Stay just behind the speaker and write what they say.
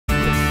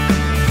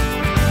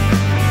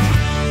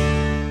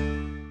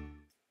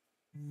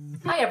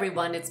Hi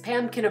everyone, it's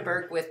Pam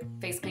Kinneberg with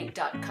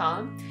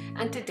facepaint.com,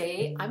 and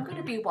today I'm going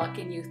to be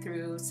walking you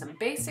through some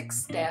basic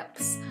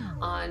steps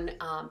on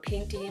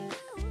painting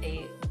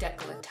a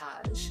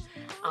décolletage.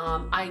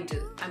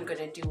 I'm going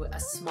to do a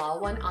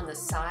small one on the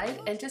side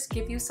and just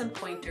give you some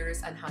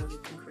pointers on how you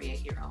can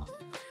create your own.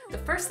 The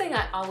first thing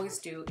I always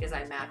do is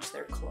I match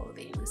their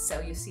clothing. So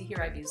you see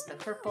here I've used the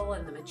purple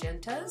and the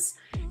magentas,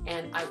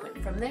 and I went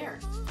from there.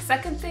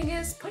 Second thing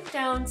is put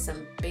down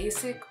some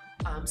basic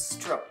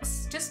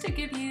strokes just to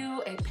give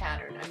you a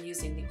pattern. I'm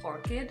using the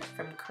Orchid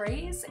from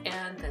Kraze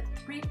and the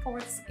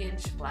 3/4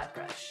 inch flat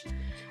brush,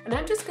 and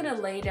I'm just going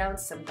to lay down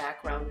some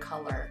background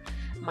color.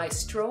 My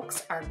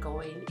strokes are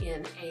going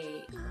in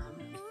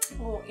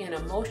a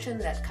motion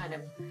that kind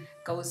of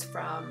goes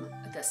from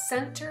the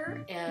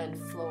center and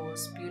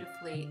flows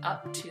beautifully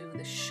up to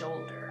the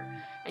shoulder.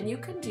 And you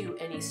can do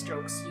any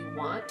strokes you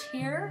want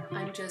here.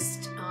 I'm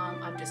just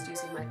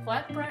using my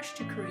flat brush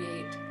to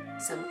create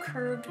some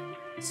curved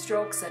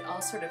strokes that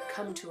all sort of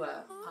come to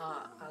a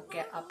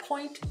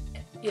point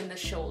in the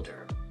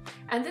shoulder.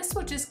 And this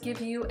will just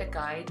give you a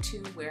guide to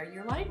where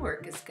your line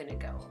work is going to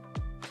go.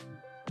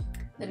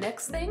 The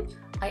next thing,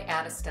 I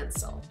add a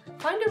stencil.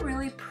 Find a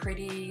really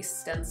pretty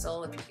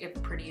stencil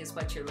if pretty is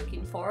what you're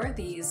looking for.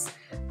 These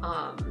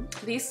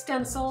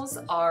stencils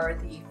are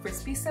the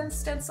Frisbee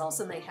stencils,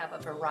 and they have a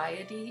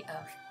variety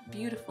of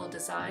beautiful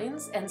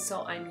designs, and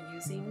so I'm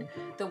using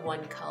the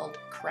one called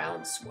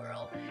Crown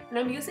Swirl. And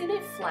I'm using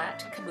a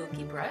flat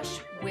Kabuki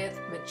brush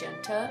with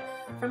magenta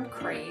from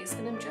Kraze,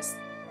 and I'm just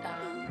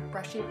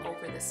brushing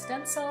over the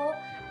stencil.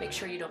 Make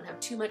sure you don't have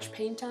too much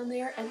paint on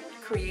there, and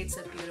it creates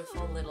a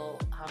beautiful little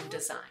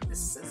design.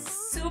 This is a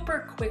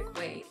super quick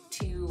way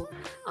to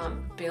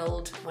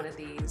build one of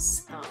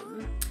these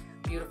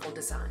beautiful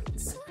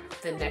designs.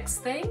 The next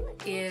thing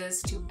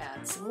is to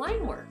add some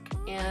line work,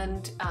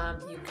 and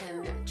you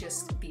can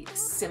just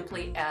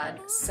simply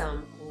add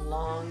some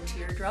long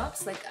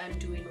teardrops like I'm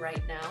doing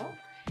right now.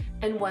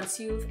 And once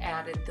you've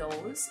added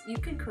those, you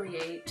can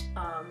create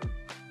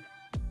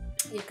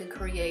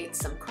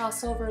some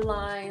crossover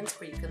lines,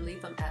 or you can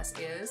leave them as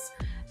is.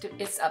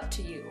 It's up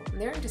to you.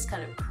 And there I'm just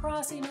kind of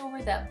crossing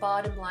over that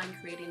bottom line,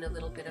 creating a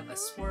little bit of a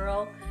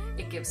swirl.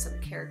 It gives some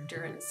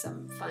character and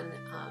some fun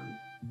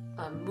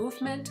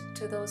movement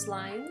to those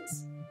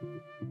lines.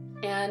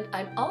 And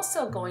I'm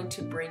also going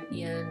to bring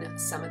in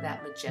some of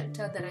that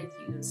magenta that I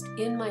used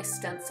in my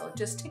stencil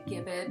just to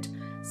give it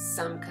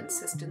some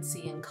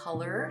consistency and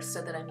color,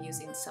 so that I'm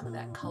using some of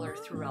that color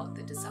throughout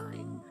the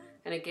design.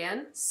 And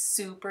again,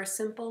 super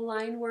simple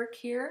line work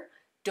here.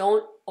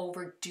 Don't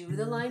overdo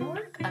the line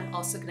work. I'm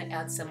also going to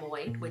add some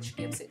white, which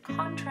gives it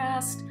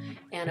contrast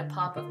and a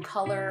pop of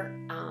color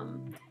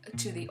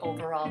to the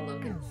overall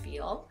look and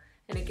feel.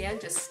 And again,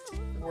 just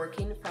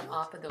working from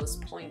off of those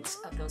points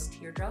of those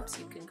teardrops,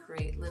 you can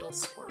create little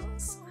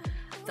swirls.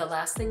 The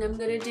last thing I'm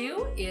going to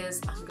do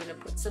is I'm going to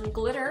put some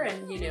glitter,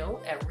 and you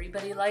know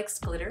everybody likes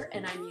glitter,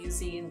 and I'm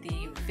using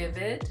the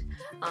Vivid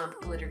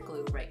glitter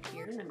glue right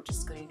here, and I'm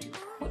just going to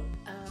put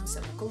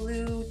some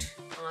glue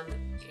on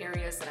the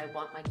areas that I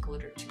want my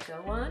glitter to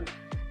go on.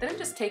 Then I'm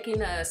just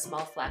taking a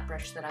small flat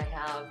brush that I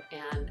have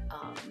and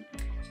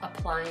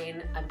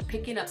I'm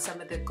picking up some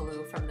of the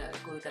glue from the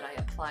glue that I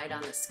applied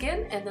on the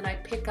skin, and then I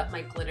pick up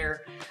my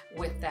glitter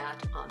with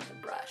that on the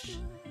brush.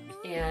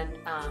 And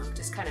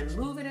just kind of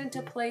move it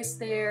into place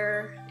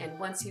there, and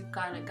once you've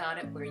kind of got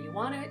it where you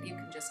want it, you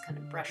can just kind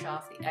of brush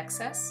off the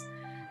excess.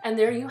 And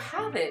there you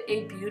have it,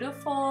 a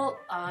beautiful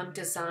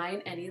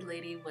design. Any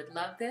lady would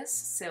love this,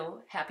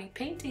 so happy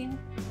painting!